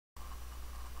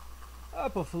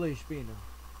Up a flisbina.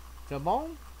 Tá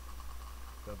bom?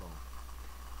 Tá bom.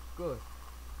 Good.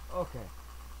 Okay.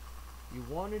 You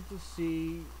wanted to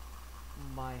see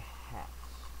my hats.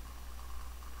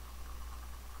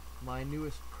 My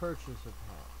newest purchase of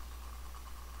hats.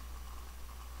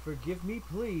 Forgive me,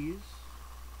 please.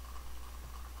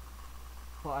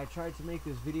 But I tried to make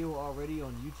this video already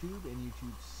on YouTube, and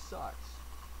YouTube sucks.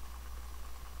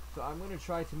 So I'm going to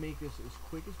try to make this as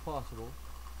quick as possible.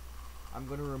 I'm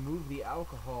going to remove the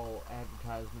alcohol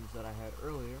advertisements that I had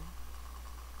earlier.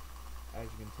 As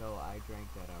you can tell, I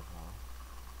drank that alcohol.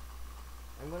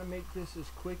 I'm going to make this as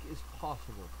quick as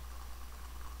possible.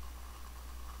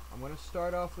 I'm going to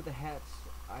start off with the hats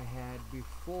I had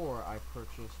before I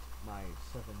purchased my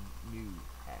 7 new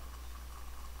hats.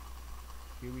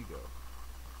 Here we go.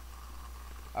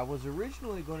 I was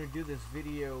originally going to do this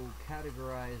video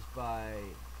categorized by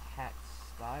hat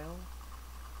style,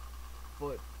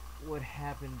 but what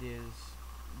happened is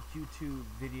YouTube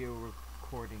video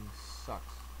recording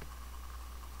sucks.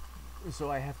 So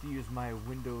I have to use my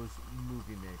Windows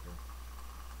Movie Maker.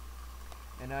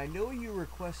 And I know you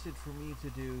requested for me to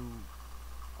do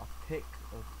a pic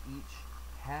of each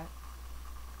hat,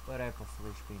 but I prefer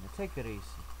flisbina. Take it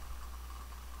easy.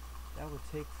 That would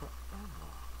take forever.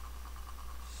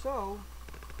 So,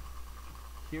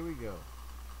 here we go.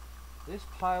 This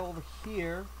pile over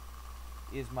here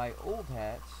is my old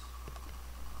hats.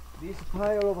 This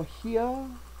pile over here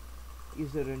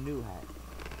is a new hat.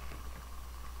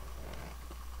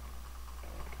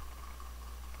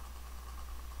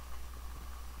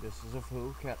 This is a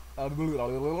Foo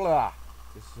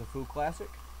This is a Foo classic.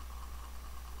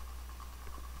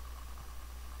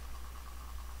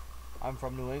 I'm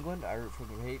from New England. I root for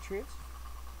the Patriots.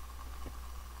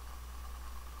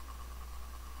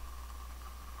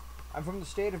 I'm from the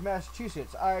state of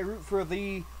Massachusetts. I root for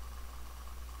the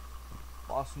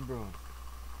Boston Bruins.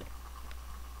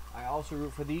 I also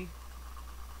root for the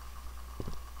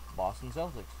Boston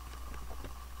Celtics.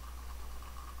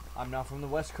 I'm not from the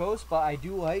West Coast, but I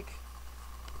do like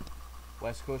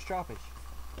West Coast Tropics.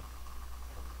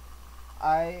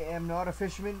 I am not a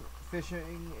fisherman.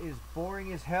 Fishing is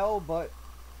boring as hell, but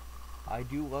I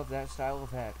do love that style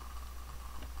of hat.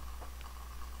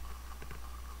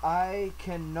 I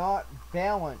cannot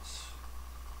balance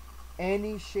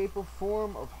any shape or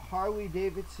form of Harley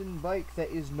Davidson bike that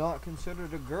is not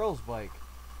considered a girl's bike.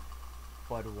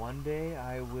 But one day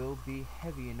I will be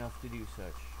heavy enough to do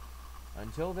such.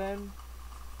 Until then,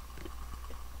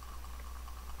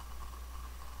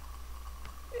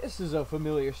 this is a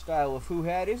familiar style of Foo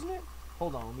hat, isn't it?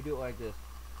 Hold on, let me do it like this.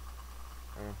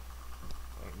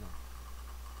 Wait,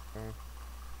 no.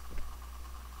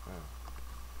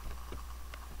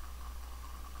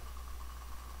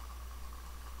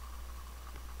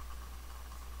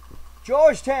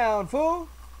 Georgetown, Foo!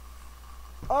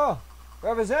 Oh,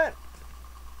 represent!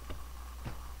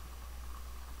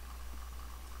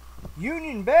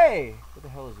 Union Bay! What the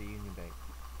hell is a Union Bay?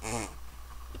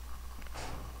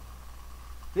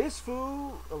 This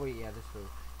Foo... Oh wait, yeah, this Foo.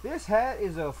 This hat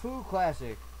is a Foo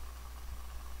classic.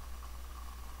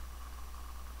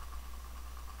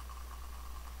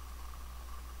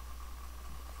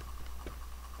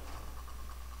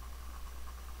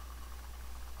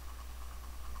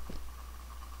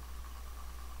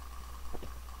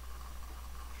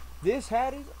 This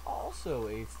hat is also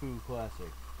a Foo classic.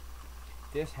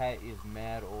 This hat is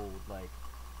mad old. Like,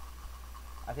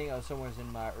 I think I was somewhere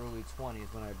in my early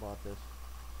 20s when I bought this.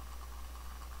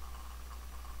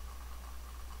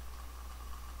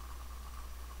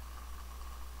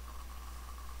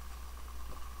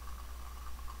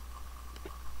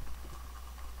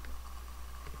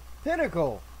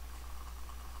 Pinnacle!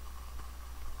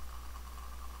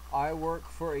 I work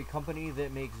for a company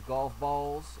that makes golf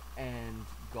balls and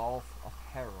golf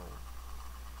apparel.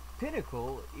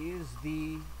 Pinnacle is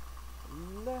the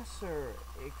lesser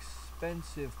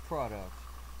expensive product.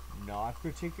 Not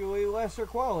particularly lesser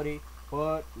quality,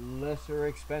 but lesser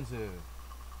expensive.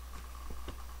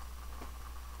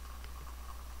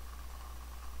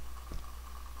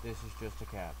 This is just a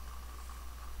cap.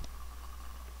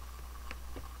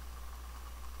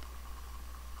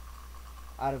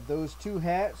 Out of those two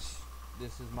hats,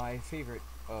 this is my favorite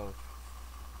of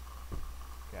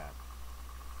cap.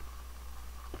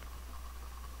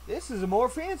 This is a more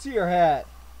fancier hat.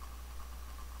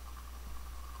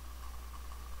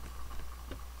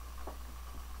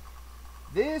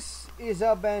 This is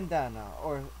a bandana,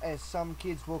 or as some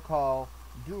kids will call,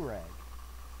 do-rag.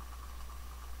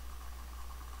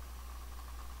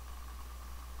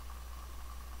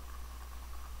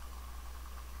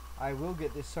 I will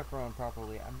get this sucker on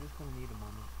properly. I'm just going to need a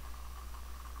moment.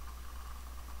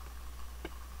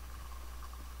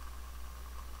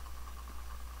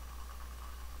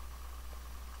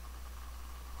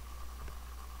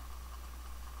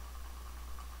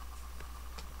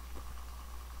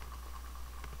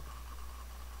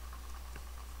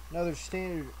 Another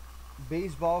standard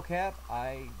baseball cap.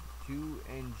 I do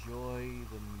enjoy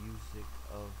the music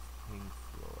of Pink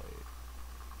Floyd.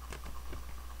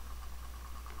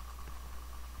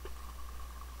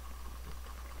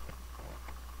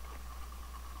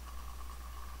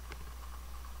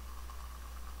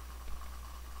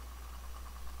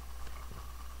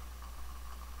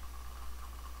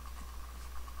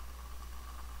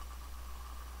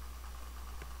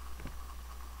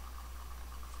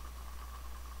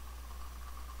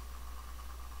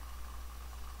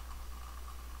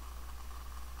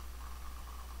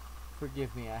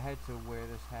 Forgive me, I had to wear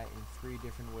this hat in 3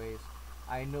 different ways.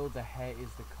 I know the hat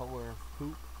is the color of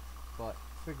poop, but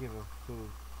forgive a fool,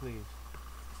 please.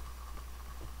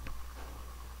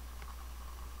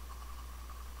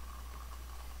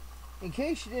 In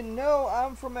case you didn't know,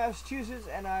 I'm from Massachusetts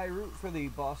and I root for the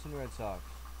Boston Red Sox.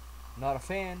 Not a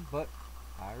fan, but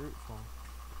I root for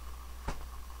them.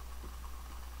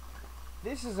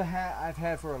 This is a hat I've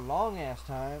had for a long ass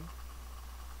time.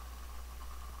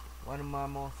 One of my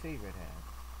more favorite hats.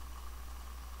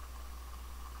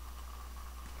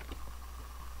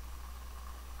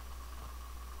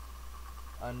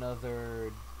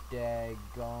 Another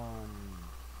daggone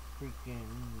freaking,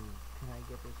 can I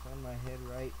get this on my head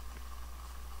right?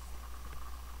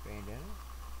 Bandana?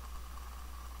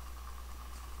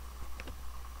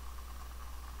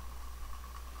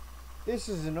 This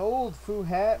is an old foo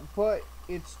hat, but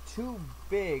it's too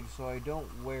big, so I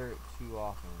don't wear it too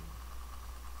often.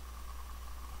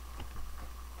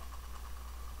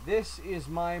 This is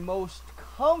my most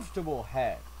comfortable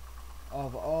hat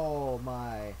of all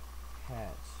my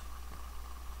hats.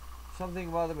 Something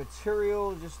about the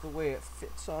material, just the way it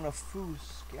fits on a foo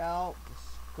scalp, the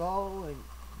skull, and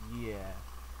yeah,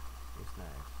 it's nice.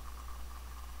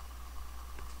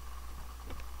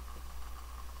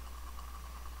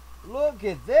 Look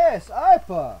at this,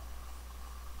 IPA!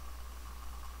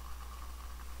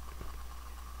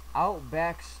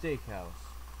 Outback Steakhouse.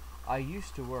 I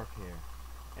used to work here.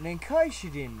 And in case you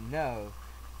didn't know,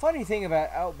 funny thing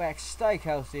about Outback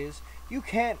Steakhouse is you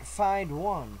can't find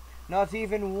one, not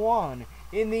even one,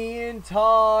 in the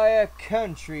entire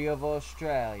country of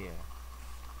Australia.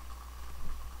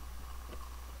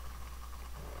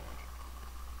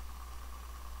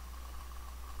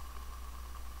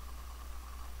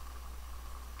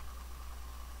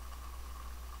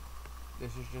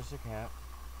 This is just a cap.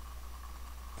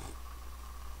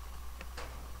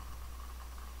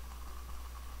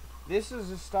 This is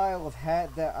a style of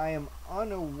hat that I am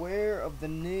unaware of the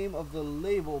name of the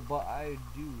label, but I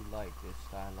do like this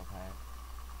style of hat.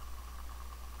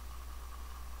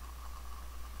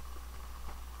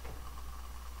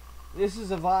 This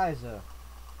is a visor.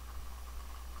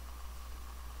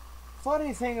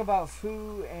 Funny thing about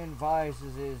foo and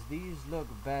visors is these look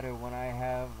better when I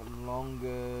have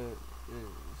longer,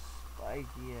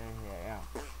 spikier hair.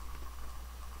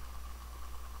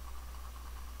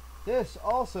 This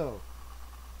also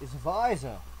is a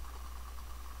visor.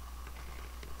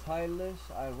 Titleless.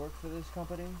 I work for this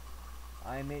company.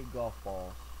 I make golf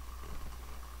balls.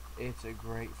 It's a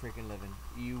great freaking living.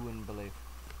 You wouldn't believe.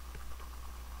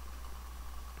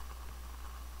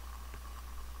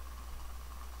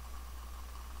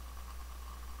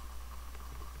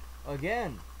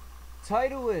 Again,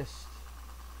 Titleist,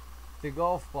 the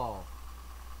golf ball.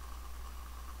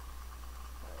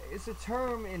 It's a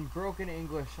term in broken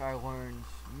English I learned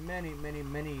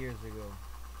many years ago.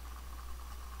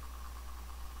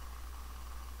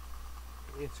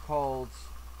 It's called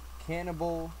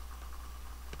Cannibal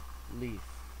Leaf.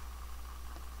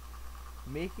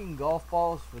 Making golf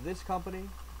balls for this company,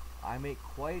 I make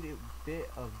quite a bit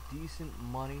of decent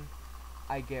money.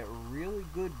 I get really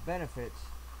good benefits.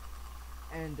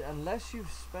 And unless you've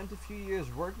spent a few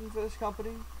years working for this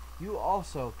company, you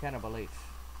also cannibal leaf.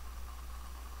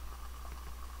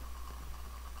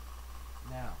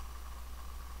 Now,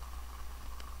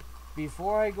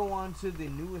 before I go on to the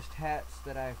newest hats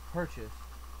that I've purchased,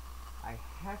 I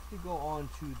have to go on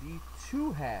to the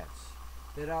 2 hats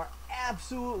that are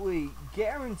absolutely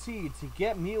guaranteed to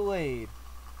get me laid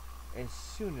as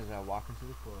soon as I walk into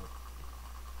the club.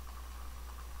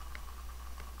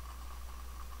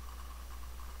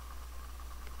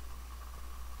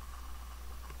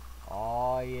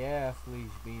 Oh yeah,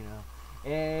 flisbina.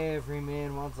 Every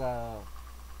man wants a...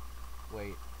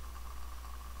 Wait.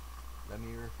 Let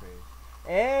me rephrase.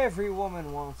 Every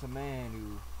woman wants a man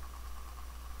who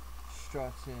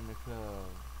struts in the club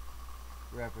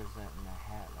representing a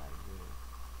hat like this.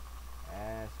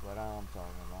 That's what I'm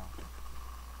talking about.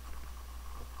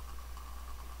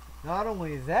 Not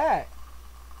only that,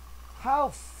 how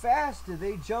fast do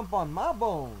they jump on my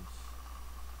bones?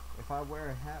 if I wear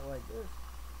a hat like this,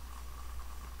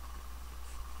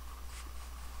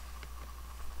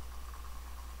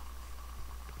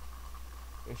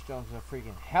 this junk's a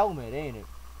freaking helmet, ain't it?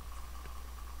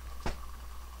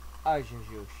 Ay,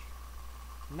 Jesus.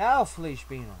 Now,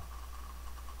 flisbina.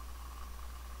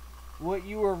 What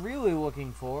you are really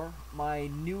looking for, my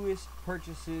newest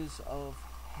purchases of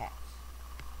hats.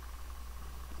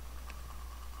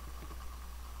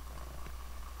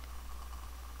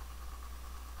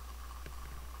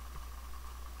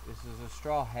 This is a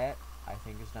straw hat. I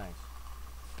think it's nice.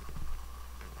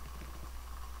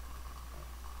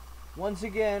 Once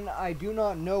again, I do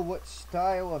not know what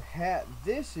style of hat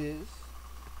this is,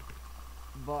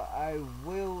 but I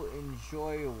will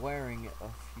enjoy wearing it a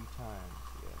few times,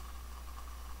 yes.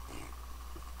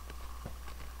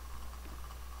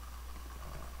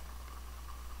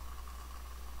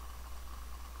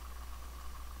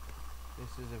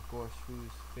 This is, of course,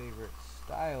 Fu's favorite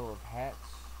style of hats.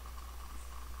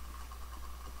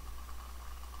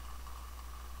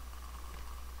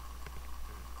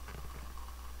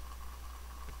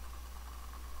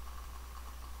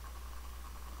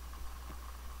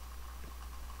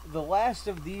 The last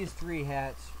of these three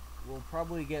hats will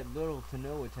probably get little to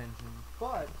no attention,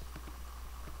 but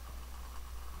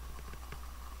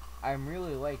I'm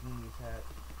really liking these hats.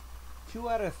 2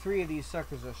 out of 3 of these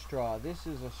suckers are straw. This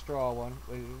is a straw one.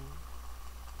 Wait.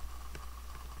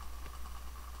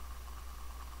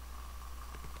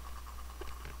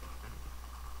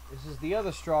 This is the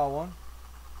other straw one.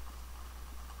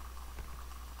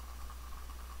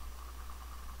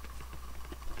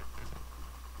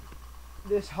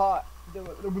 This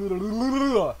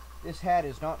hat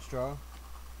is not straw.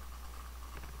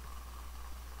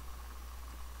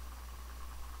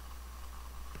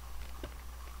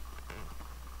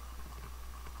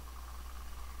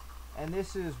 And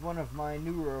this is one of my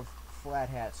newer flat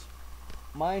hats.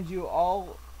 Mind you,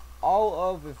 all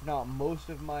of, if not most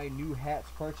of my new hats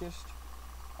purchased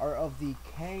are of the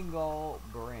Kangol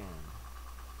brand.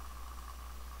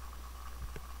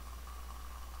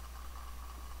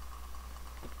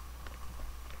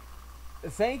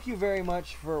 Thank you very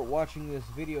much for watching this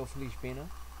video, flisbina.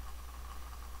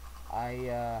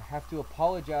 I have to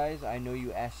apologize. I know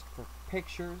you asked for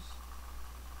pictures,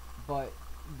 but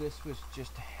this was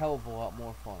just a hell of a lot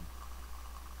more fun.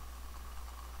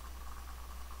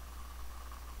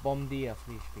 Bom dia,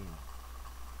 flisbina.